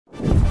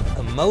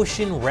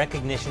motion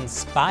recognition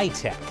spy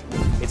tech.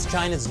 It's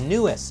China's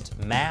newest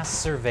mass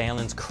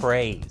surveillance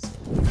craze.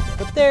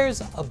 But there's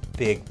a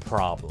big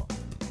problem.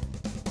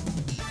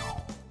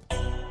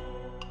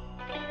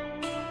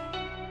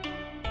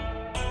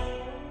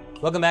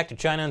 Welcome back to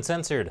China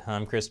Uncensored.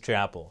 I'm Chris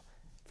Chappell.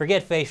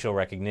 Forget facial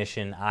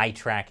recognition, eye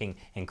tracking,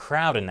 and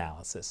crowd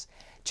analysis.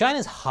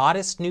 China's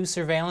hottest new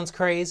surveillance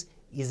craze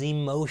is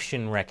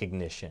emotion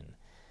recognition.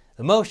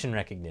 Emotion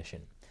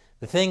recognition,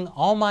 the thing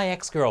all my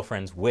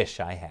ex-girlfriends wish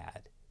I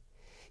had.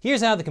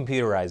 Here's how the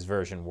computerized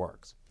version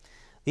works.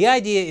 The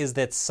idea is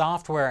that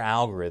software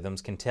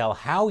algorithms can tell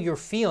how you're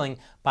feeling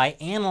by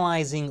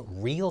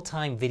analyzing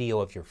real-time video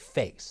of your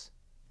face.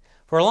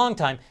 For a long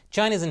time,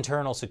 China's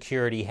internal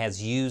security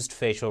has used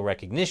facial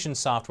recognition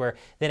software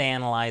that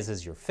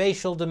analyzes your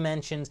facial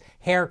dimensions,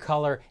 hair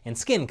color, and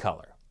skin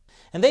color.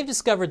 And they've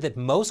discovered that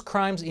most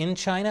crimes in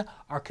China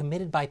are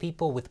committed by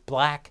people with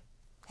black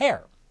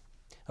hair.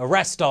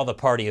 Arrest all the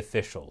party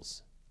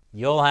officials.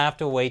 You'll have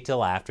to wait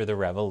till after the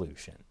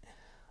revolution.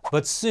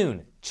 But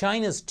soon,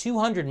 China's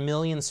 200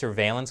 million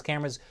surveillance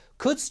cameras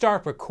could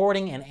start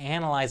recording and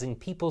analyzing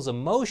people's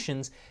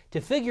emotions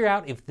to figure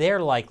out if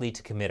they're likely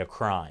to commit a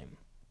crime.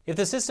 If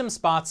the system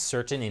spots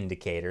certain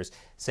indicators,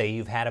 say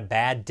you've had a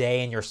bad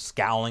day and you're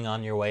scowling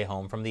on your way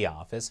home from the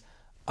office,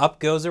 up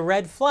goes a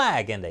red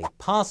flag and a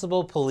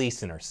possible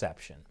police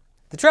interception.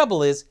 The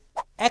trouble is,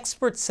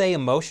 experts say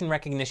emotion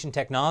recognition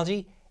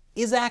technology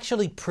is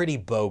actually pretty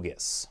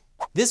bogus.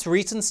 This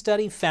recent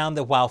study found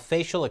that while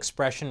facial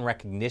expression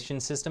recognition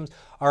systems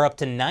are up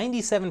to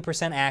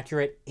 97%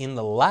 accurate in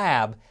the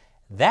lab,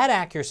 that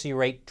accuracy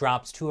rate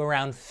drops to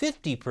around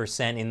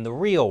 50% in the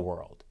real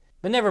world.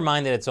 But never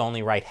mind that it's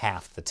only right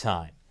half the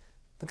time.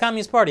 The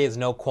Communist Party has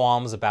no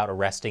qualms about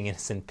arresting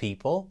innocent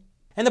people.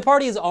 And the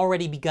party has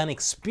already begun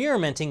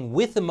experimenting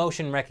with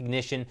emotion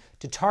recognition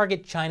to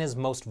target China's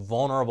most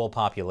vulnerable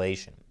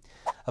population.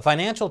 A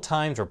Financial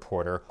Times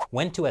reporter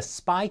went to a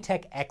spy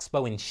tech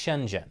expo in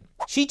Shenzhen.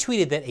 She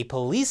tweeted that a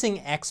policing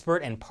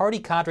expert and party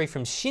cadre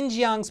from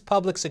Xinjiang's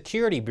Public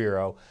Security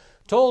Bureau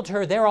told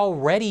her they're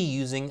already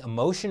using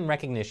emotion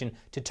recognition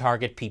to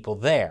target people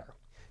there.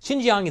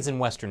 Xinjiang is in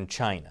western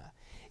China.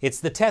 It's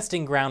the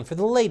testing ground for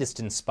the latest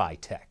in spy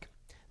tech.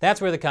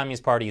 That's where the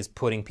Communist Party is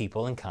putting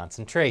people in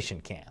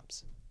concentration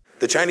camps.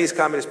 The Chinese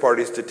Communist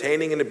Party is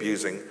detaining and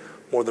abusing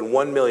more than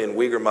 1 million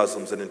Uyghur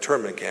Muslims in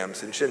internment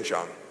camps in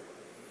Xinjiang,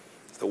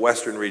 the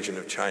western region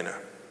of China.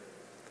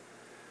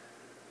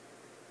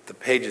 The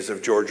pages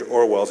of George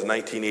Orwell's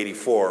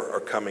 1984 are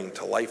coming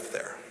to life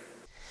there.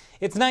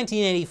 It's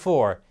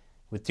 1984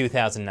 with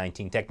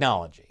 2019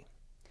 technology.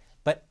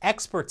 But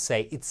experts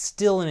say it's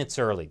still in its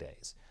early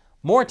days.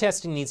 More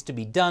testing needs to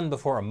be done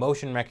before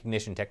emotion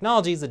recognition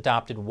technology is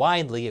adopted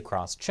widely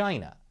across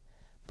China.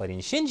 But in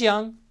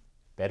Xinjiang,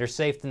 better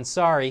safe than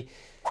sorry.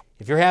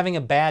 If you're having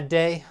a bad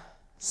day,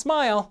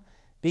 smile,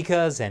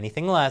 because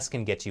anything less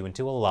can get you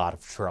into a lot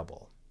of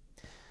trouble.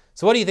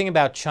 So what do you think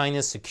about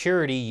China's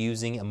security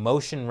using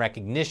emotion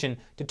recognition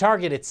to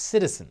target its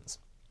citizens?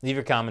 Leave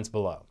your comments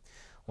below.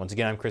 Once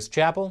again, I'm Chris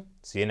Chappell.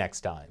 See you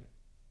next time.